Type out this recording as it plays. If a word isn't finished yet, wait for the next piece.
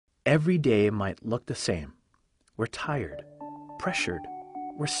Every day might look the same. We're tired, pressured,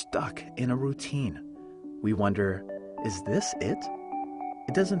 we're stuck in a routine. We wonder, is this it?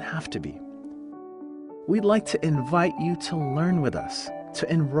 It doesn't have to be. We'd like to invite you to learn with us,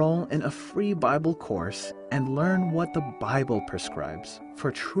 to enroll in a free Bible course and learn what the Bible prescribes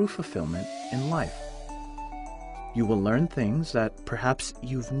for true fulfillment in life. You will learn things that perhaps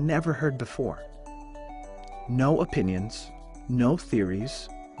you've never heard before. No opinions, no theories,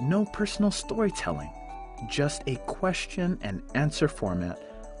 no personal storytelling, just a question and answer format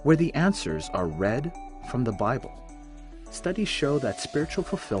where the answers are read from the Bible. Studies show that spiritual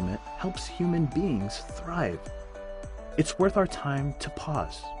fulfillment helps human beings thrive. It's worth our time to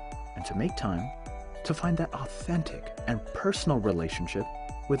pause and to make time to find that authentic and personal relationship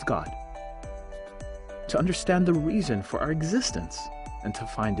with God, to understand the reason for our existence, and to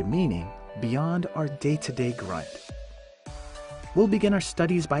find a meaning beyond our day-to-day grind. We'll begin our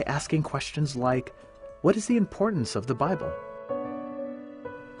studies by asking questions like, what is the importance of the Bible?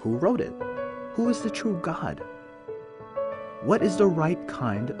 Who wrote it? Who is the true God? What is the right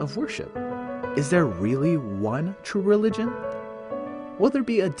kind of worship? Is there really one true religion? Will there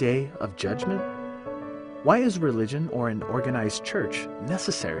be a day of judgment? Why is religion or an organized church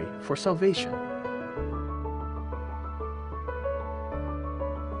necessary for salvation?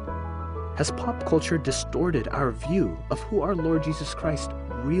 Has pop culture distorted our view of who our Lord Jesus Christ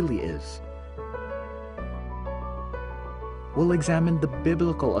really is? We'll examine the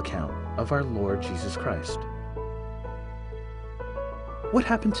biblical account of our Lord Jesus Christ. What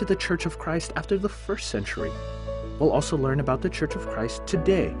happened to the Church of Christ after the first century? We'll also learn about the Church of Christ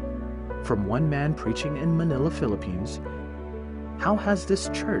today, from one man preaching in Manila, Philippines. How has this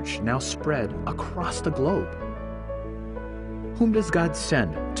church now spread across the globe? Whom does God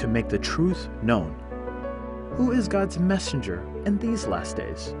send to make the truth known? Who is God's messenger in these last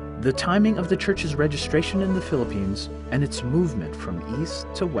days? The timing of the church's registration in the Philippines and its movement from east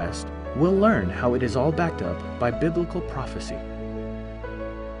to west, we'll learn how it is all backed up by biblical prophecy.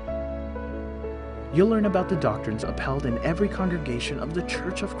 You'll learn about the doctrines upheld in every congregation of the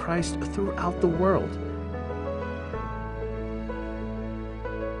Church of Christ throughout the world.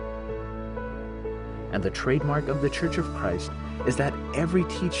 And the trademark of the Church of Christ is that every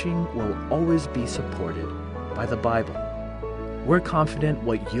teaching will always be supported by the Bible. We're confident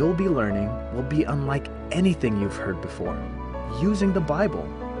what you'll be learning will be unlike anything you've heard before, using the Bible,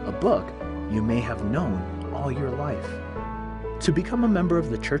 a book you may have known all your life. To become a member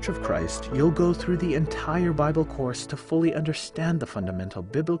of the Church of Christ, you'll go through the entire Bible course to fully understand the fundamental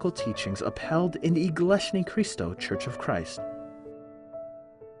biblical teachings upheld in Iglesia ni Cristo Church of Christ.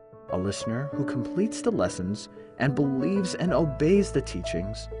 A listener who completes the lessons and believes and obeys the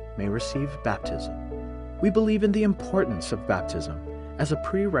teachings may receive baptism. We believe in the importance of baptism as a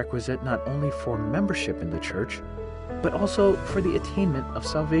prerequisite not only for membership in the church, but also for the attainment of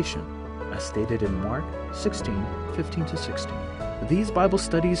salvation, as stated in Mark 16:15-16. These Bible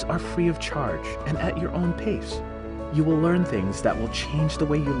studies are free of charge and at your own pace. You will learn things that will change the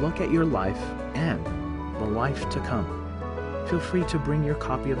way you look at your life and the life to come. Feel free to bring your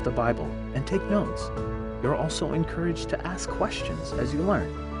copy of the Bible and take notes. You're also encouraged to ask questions as you learn.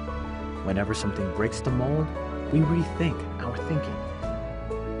 Whenever something breaks the mold, we rethink our thinking.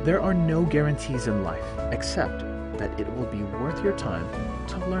 There are no guarantees in life except that it will be worth your time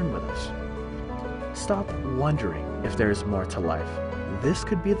to learn with us. Stop wondering if there is more to life. This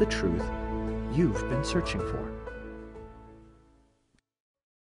could be the truth you've been searching for.